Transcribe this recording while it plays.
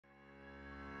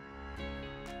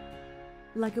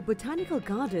Like a botanical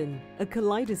garden, a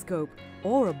kaleidoscope,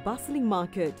 or a bustling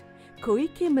market,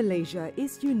 Koike Malaysia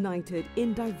is united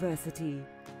in diversity.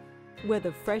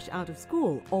 Whether fresh out of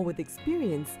school or with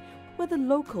experience, whether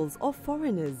locals or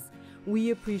foreigners,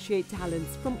 we appreciate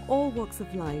talents from all walks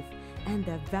of life and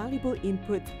their valuable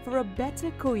input for a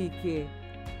better Koike.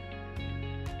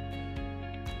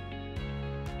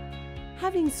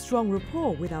 Having strong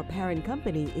rapport with our parent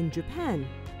company in Japan,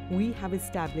 we have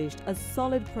established a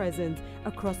solid presence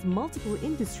across multiple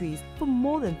industries for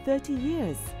more than 30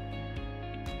 years.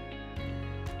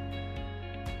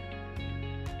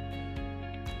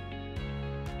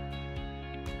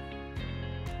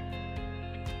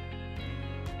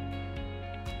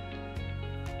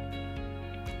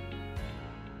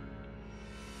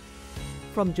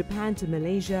 From Japan to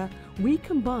Malaysia, we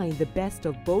combine the best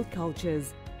of both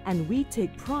cultures, and we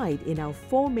take pride in our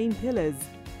four main pillars: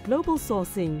 global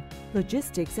sourcing,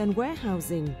 logistics and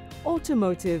warehousing,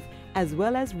 automotive, as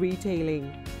well as retailing.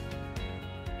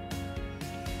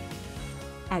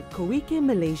 At Koike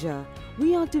Malaysia,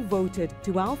 we are devoted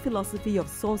to our philosophy of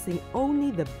sourcing only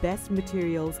the best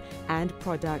materials and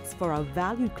products for our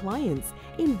valued clients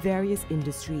in various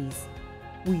industries.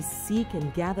 We seek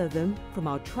and gather them from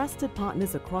our trusted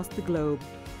partners across the globe,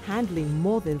 handling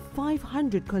more than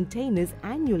 500 containers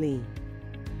annually.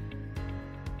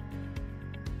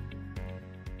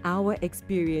 Our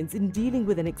experience in dealing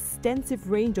with an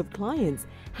extensive range of clients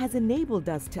has enabled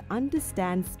us to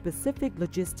understand specific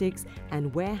logistics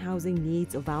and warehousing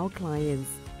needs of our clients.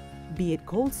 Be it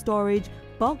cold storage,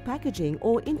 bulk packaging,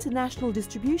 or international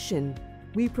distribution,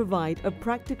 we provide a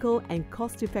practical and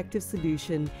cost-effective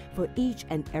solution for each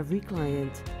and every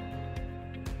client.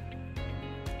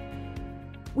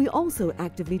 We also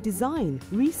actively design,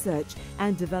 research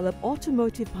and develop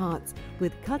automotive parts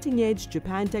with cutting-edge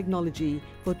Japan technology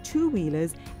for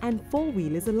two-wheelers and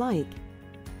four-wheelers alike.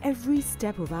 Every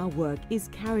step of our work is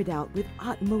carried out with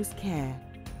utmost care,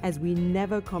 as we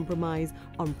never compromise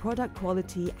on product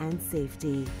quality and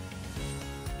safety.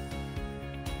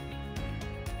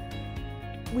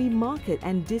 We market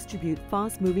and distribute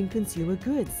fast-moving consumer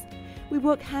goods. We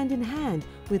work hand in hand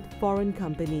with foreign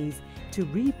companies to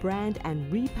rebrand and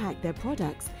repack their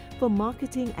products for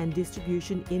marketing and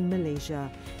distribution in Malaysia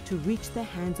to reach the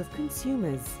hands of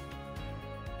consumers.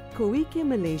 Koike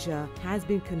Malaysia has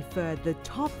been conferred the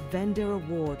Top Vendor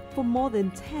Award for more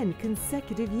than 10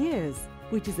 consecutive years,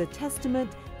 which is a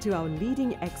testament to our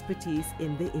leading expertise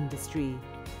in the industry.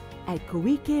 At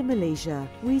Koike Malaysia,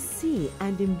 we see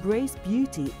and embrace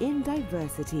beauty in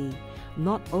diversity,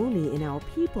 not only in our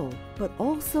people, but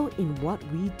also in what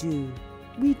we do.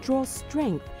 We draw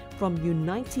strength from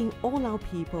uniting all our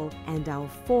people and our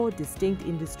four distinct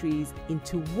industries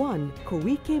into one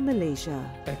Koike Malaysia.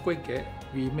 At Koike,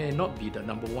 we may not be the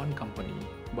number one company,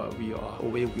 but we are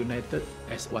always united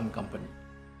as one company.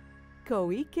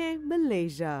 Koike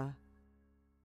Malaysia.